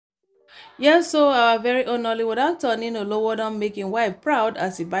Yes, so our very own Hollywood actor Ninalowo don making wife proud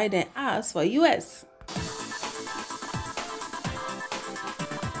as he buy dem house for US.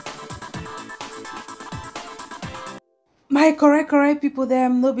 My correct people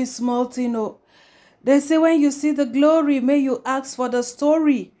dem no be small thing o. They say when you see the glory, may you ask for the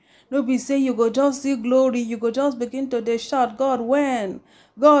story. No be say you go just see glory, you go just begin to dey shout, God when?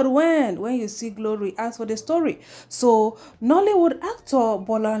 God when? When you see glory, ask for the story. So Nollywood actor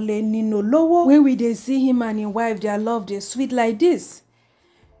Bolanle Ninalowo, when we dey see him and him wife, their love dey sweet like this.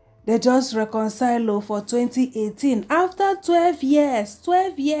 They just reconcile for 2018 after 12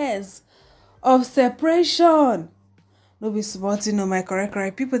 years of separation. No be small thing o, my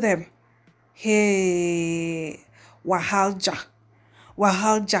correct people them. Hey, wahalja.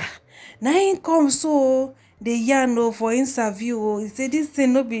 Na him come so the yarn o for interview o. He say this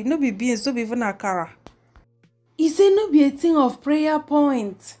thing no be beans, no be even akara. He say no be a thing of prayer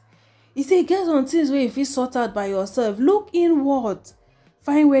point. He say get some things wey you fit sort out by yourself. Look inward,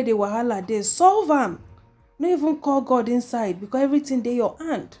 find where the wahala dey, solve am. No even call God inside because everything dey your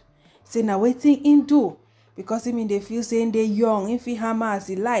hand. Say na wetin him do because him dey feel say him dey young, him fit hammer as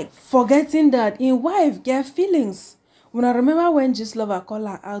he like, forgetting that him wife get feelings. Una remember when Gistlover call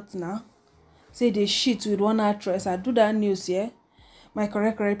her out now, say dey shit with one actress. I do that news, yeah. My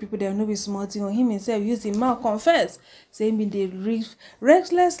correct people dem no be small thing. Him himself use him mouth confess say him bin dey live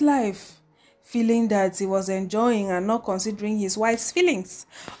restless life, feeling that he was enjoying and not considering his wife's feelings.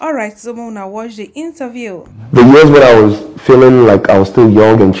 Alright, so now watch the interview. The years when I was feeling like I was still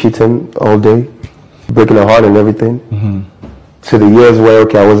young and cheating all day, breaking her heart and everything, to the years where,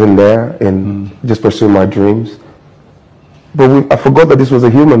 okay, I wasn't there and just pursuing my dreams. But I forgot that this was a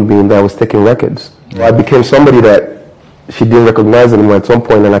human being that was taking records. I became somebody that she didn't recognize anymore at some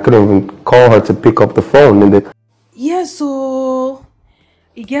point, and I couldn't even call her to pick up the phone. And Yes, so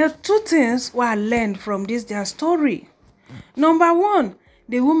e get two things wey I learned from this their story. Number one,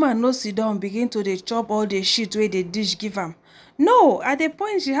 the woman no sit down begin to dey chop all the shit wey the dish give am. No, at the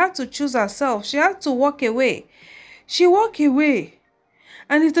point she had to choose herself. She had to walk away. She walk away.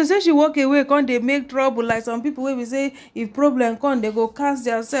 And if to say she walk away, come dey make trouble like some people wey be say if problem come, they go cast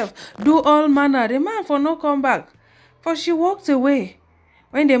theirself, do all manner. The man for no come back. For she walked away.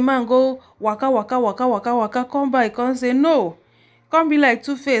 When the man go waka, come back, he come say no. Come be like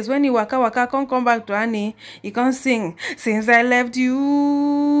Two-Face. When he waka, come back to Annie, he come sing. Since I left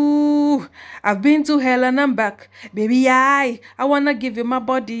you, I've been to hell and I'm back. Baby, I wanna give you my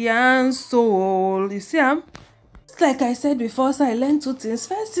body and soul. You see, like I said before, so I learned two things.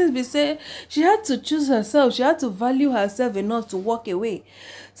 First thing be say she had to choose herself. She had to value herself enough to walk away.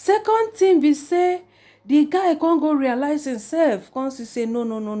 Second thing be say the guy can't go realize himself. Can't say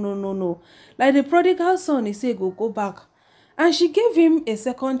no. Like the prodigal son, he say go back. And she gave him a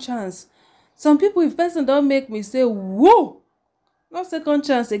second chance. Some people, if person don't make me say, whoa, not second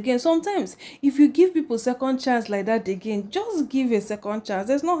chance again. Sometimes, if you give people second chance like that again, just give a second chance.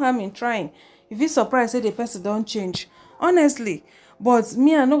 There's no harm in trying. If you're surprised, say the person don't change. Honestly. But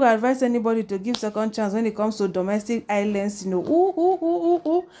me, I no go advise anybody to give second chance when it comes to domestic violence. You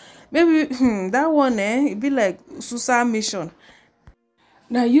know, maybe that one, it be like suicide mission.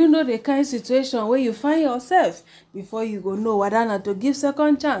 Now you know the kind situation where you find yourself before you go know whether not to give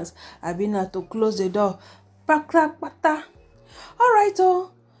second chance I be not to close the door. Pata. Alright,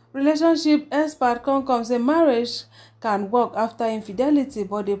 relationship expert come say marriage can work after infidelity,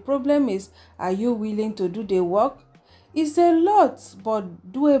 but the problem is, are you willing to do the work? It's a lot,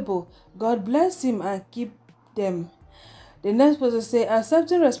 but doable. God bless him and keep them. The next person say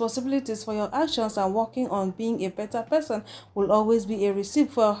accepting responsibilities for your actions and working on being a better person will always be a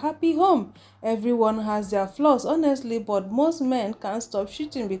receipt for a happy home. Everyone has their flaws, honestly, but most men can't stop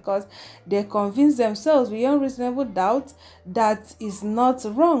cheating because they convince themselves beyond reasonable doubt that it's not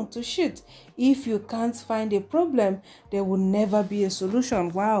wrong to cheat. If you can't find a problem, there will never be a solution.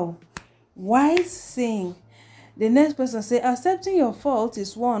 Wow. Wise saying. The next person say accepting your fault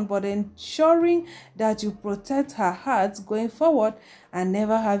is one, but ensuring that you protect her heart going forward and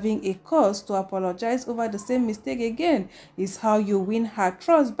never having a cause to apologize over the same mistake again is how you win her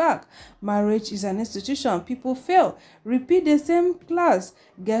trust back. Marriage is an institution. People fail, repeat the same class,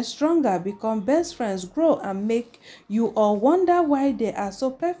 get stronger, become best friends, grow, and make you all wonder why they are so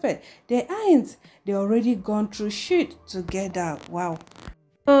perfect. They aren't. They already gone through shit together. Wow.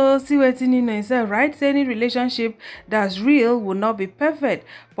 So see wetin you know yourself, right? Say any relationship that's real will not be perfect,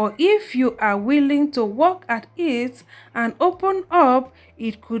 but if you are willing to work at it and open up,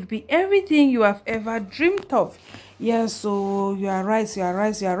 it could be everything you have ever dreamed of. Yes, so you are right.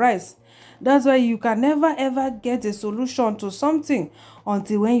 That's why you can never ever get a solution to something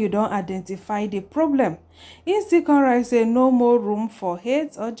until when you don't identify the problem. In second right say no more room for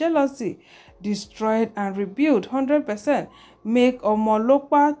hate or jealousy. Destroyed and rebuild 100%. Make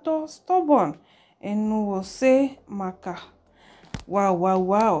omolopa to stubborn. And will say maka. Wow, wow,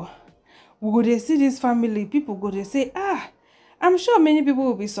 wow. We go dey see this family, people go dey say, I'm sure many people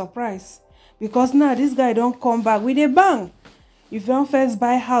will be surprised because now this guy don't come back with a bang. If you first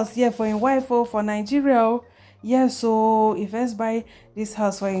buy house here for him wife or for Nigeria, yes, so if first buy this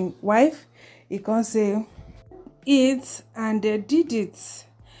house for him wife, he can say it and they did it.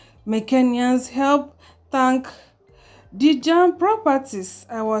 Kenyans help thank Dijan Properties.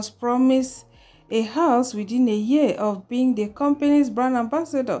 I was promised a house within a year of being the company's brand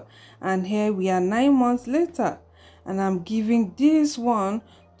ambassador, and here we are 9 months later, and I'm giving this one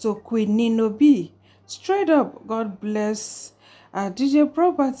to Queen Nino B. Straight up, God bless DJ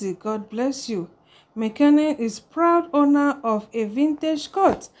Property. God bless you. McKenna is proud owner of a vintage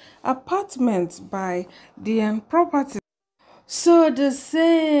court apartment by DM Property. So the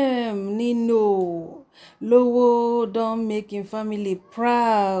same Ninalowo don't make him family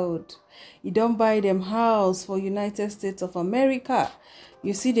proud. He don't buy them house for United States of America.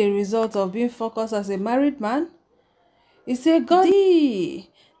 You see the result of being focused as a married man? He said, God,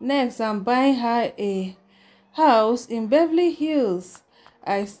 next I'm buying her a house in Beverly Hills.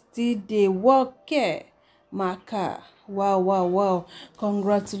 I still dey work here. Maka. Wow, wow, wow.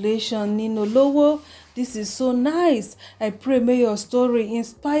 Congratulations, Ninalowo. This is so nice. I pray may your story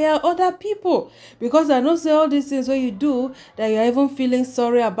inspire other people, because I know say all these things what you do that you're even feeling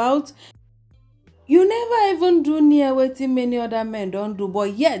sorry about, you never even do near wetin many other men don't do,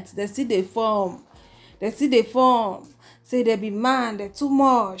 but yet they see the form. They see the form. Say they be man, they're too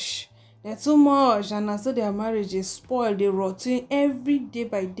much. They're too much, and so their marriage is spoiled. They routine every day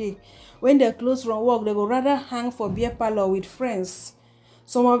by day. When they're close from work, they go rather hang for beer parlor with friends.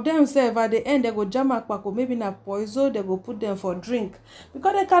 Some of them say at the end they go jam akpako, maybe na poison, they go put them for drink.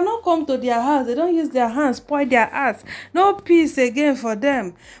 Because they cannot come to their house. They don't use their hands, spoil their hearts. No peace again for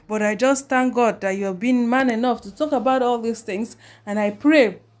them. But I just thank God that you've been man enough to talk about all these things. And I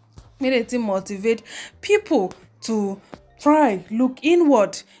pray may it motivate people to try look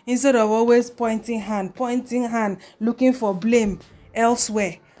inward instead of always pointing hand, looking for blame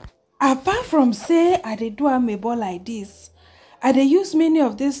elsewhere. Apart from say I dey do amebo like this, I dey use many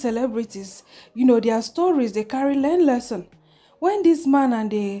of these celebrities, their stories they carry learn lesson. When this man and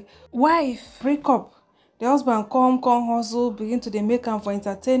the wife break up, the husband come hustle, begin to dey make am for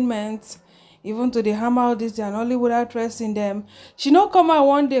entertainment, even to dey hammer all this their Hollywood actress in them. She no come out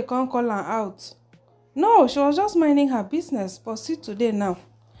one day come call her out. No, she was just minding her business. But see today now.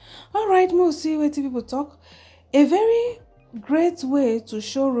 Alright, we'll see what people talk. A very great way to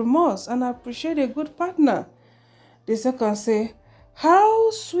show remorse and appreciate a good partner. The second say, how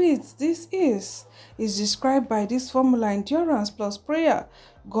sweet this is described by this formula: endurance plus prayer.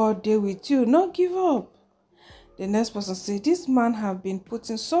 God dey with you, no give up. The next person say, this man have been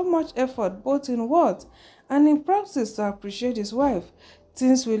putting so much effort both in words and in practice to appreciate his wife.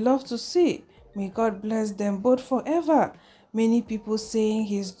 Things we love to see. May God bless them both forever. Many people saying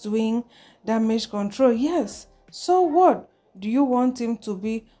he's doing damage control. Yes, so what? Do you want him to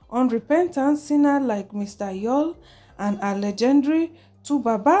be unrepentant sinner like Mr. Yol and a legendary to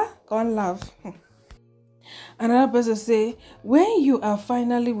Baba? Can't laugh. Another person say, when you are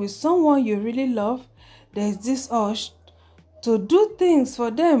finally with someone you really love, there's this urge to do things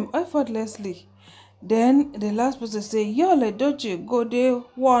for them effortlessly. Then the last person say, Yole Doji go there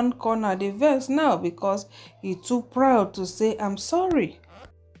one corner the verse now because he too proud to say I'm sorry.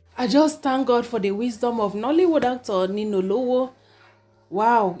 I just thank God for the wisdom of Nollywood actor Ninalowo.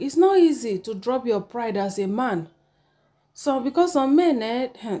 Wow, it's not easy to drop your pride as a man. So because some men,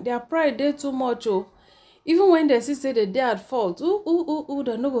 their pride they too much. Even when they see say they at fault, they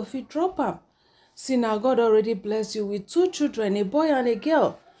no go fit drop am. See now God already bless you with 2 children, a boy and a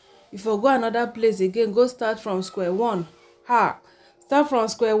girl. If you go another place again, go start from square one. Start from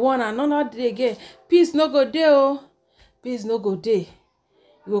square one and another day again. Peace no go there, oh. Peace no go there.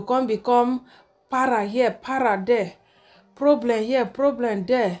 You will come become para here, para there. Problem here, problem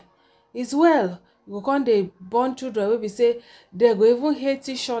there. It's well. You will come dey born children wey be say they go even hate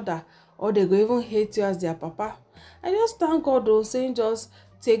each other, or they go even hate you as their papa. I just thank God though, saying just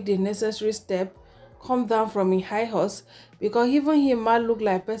take the necessary step, come down from him high horse, because even him might look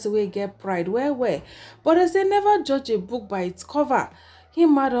like person wey get pride well. But they say never judge a book by its cover.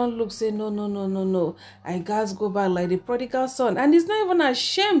 Him might don't look say no. I guys go back like the prodigal son, and he's not even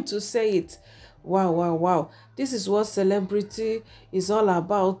ashamed to say it. Wow. This is what celebrity is all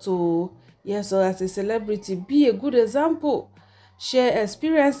about. Yes, so as a celebrity, be a good example. Share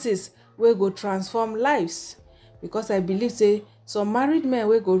experiences wey go transform lives. Because I believe say some married men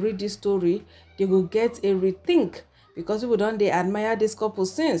wey go read this story, they go get a rethink. Because people don dey admire this couple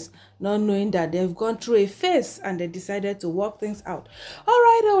since, not knowing that they've gone through a phase and they decided to work things out. All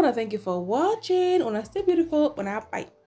right, I want to thank you for watching. Una stay beautiful. Una bye.